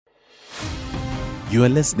You are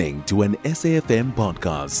listening to an SAFM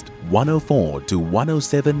podcast, 104 to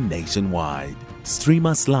 107 nationwide. Stream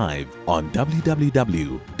us live on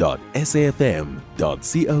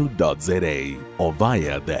www.safm.co.za or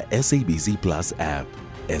via the SABC Plus app.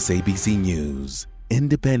 SABC News,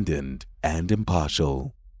 independent and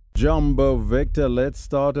impartial. Jumbo Victor, let's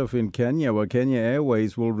start off in Kenya, where Kenya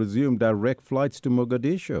Airways will resume direct flights to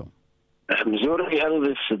Mogadishu. Mzuri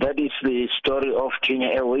Elvis, that is the story of Kenya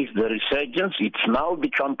Airways, the resurgence. It's now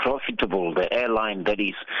become profitable, the airline that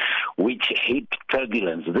is, which hit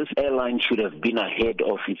turbulence. This airline should have been ahead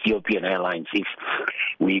of Ethiopian Airlines if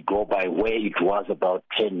we go by where it was about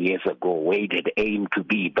 10 years ago, where it had aimed to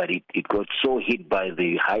be, but it got so hit by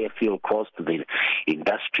the higher fuel cost, the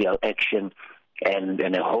industrial action, and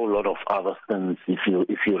a whole lot of other things, if you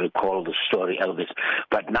recall the story, Elvis.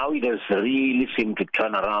 But now it has really seemed to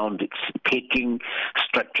turn around. It's picking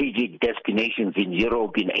strategic destinations in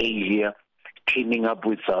Europe, in Asia, teaming up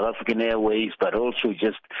with South African Airways, but also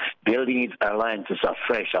just building its alliances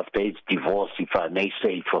afresh after its divorce, if I may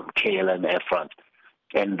say, from KLM Air France.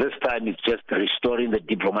 And this time it's just restoring the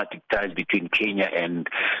diplomatic ties between Kenya and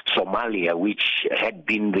Somalia, which had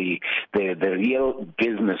been the real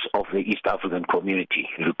business of the East African community.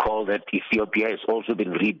 Recall that Ethiopia has also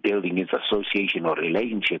been rebuilding its association or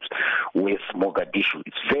relationships with Mogadishu.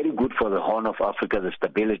 It's very good for the Horn of Africa, the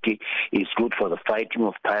stability. It's good for the fighting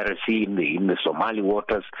of piracy in the Somali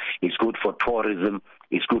waters. It's good for tourism.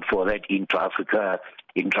 It's good for that intra-Africa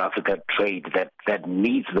trade that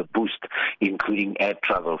needs the boost, including air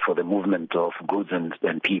travel for the movement of goods and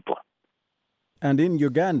people. And in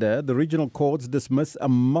Uganda, the regional courts dismiss a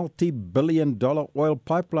multi-billion-dollar oil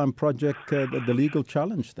pipeline project, the legal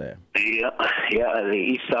challenge there. Yeah, the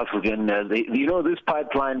East African, this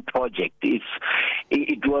pipeline project, it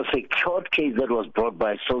was a court case that was brought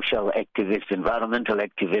by social activists, environmental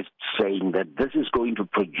activists, saying that this is going to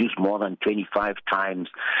produce more than 25 times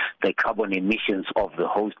the carbon emissions of the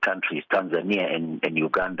host countries, Tanzania and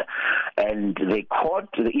Uganda. And the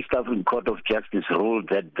East African Court of Justice ruled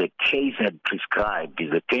that the case had prescribed,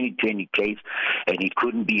 is a 2020 case, and it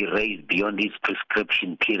couldn't be raised beyond its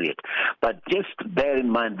prescription period. But just bear in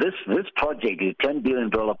mind, this project, a $10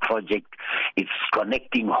 billion project, it's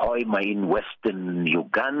connecting Hoima in western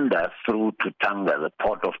Uganda through to Tanga, the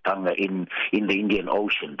port of Tanga in the Indian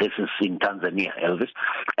Ocean. This is in Tanzania, Elvis.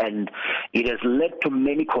 And it has led to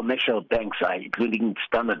many commercial banks, including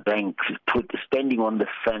Standard Bank, standing on the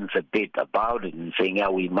fence a bit about it and saying,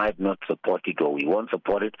 we might not support it or we won't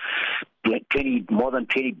support it. More than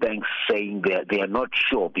 20 banks saying they are not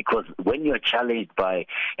sure, because when you're challenged by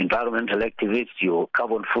environmental activists, your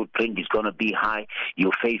carbon footprint is going to be high.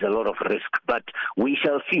 You face a lot of risk. But we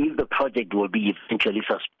shall see if the project will be eventually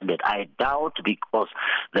suspended. I doubt, because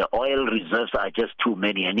the oil reserves are just too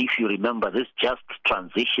many. And if you remember, this just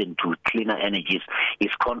transition to cleaner energies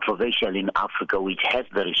is controversial in Africa, which has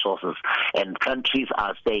the resources. And countries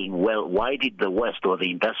are saying, well, why did the West or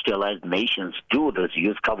the industrialized nations do this,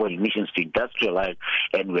 use carbon emissions to industrialize,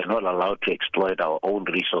 and we're not allowed to exploit our own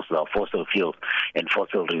resources, our fossil fuels and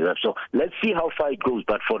fossil reserves? So let's see how far it goes.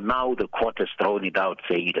 But for now, the court has thrown it out,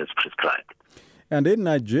 saying it has prescribed. And in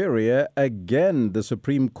Nigeria, again, the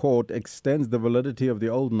Supreme Court extends the validity of the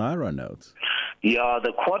old Naira notes. Yeah,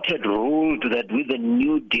 the court had ruled that with the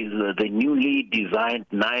newly designed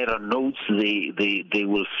Naira notes, they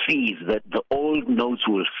will cease, that the old notes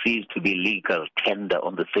will cease to be legal tender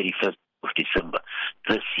on the 31st of December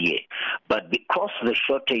this year. But because the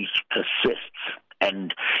shortage persists,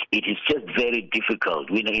 and it is just very difficult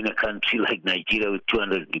in a country like Nigeria with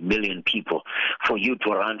 200 million people for you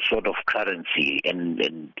to run short of currency. And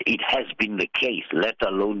it has been the case, let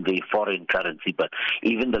alone the foreign currency, but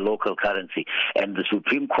even the local currency. And the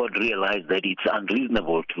Supreme Court realized that it's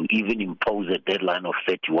unreasonable to even impose a deadline of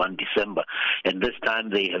 31 December. And this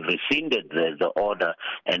time they have rescinded the order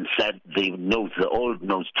and said the old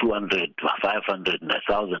notes, 200, 500, and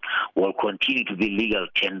 1,000, will continue to be legal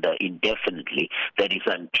tender indefinitely. That is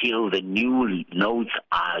until the new notes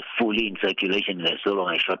are fully in circulation and there's no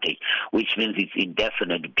longer a shortage, which means it's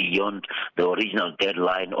indefinite beyond the original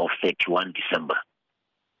deadline of 31 December.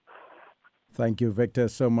 Thank you, Victor,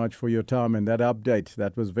 so much for your time and that update.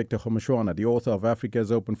 That was Victor Kgomoesoana, the author of Africa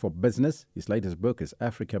is Open for Business. His latest book is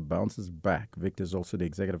Africa Bounces Back. Victor is also the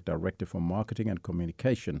Executive Director for Marketing and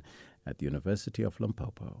Communication at the University of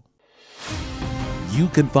Limpopo. You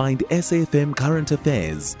can find SAFM Current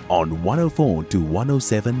Affairs on 104 to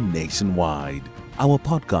 107 nationwide. Our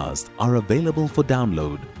podcasts are available for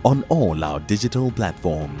download on all our digital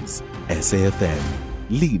platforms. SAFM,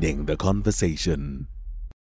 leading the conversation.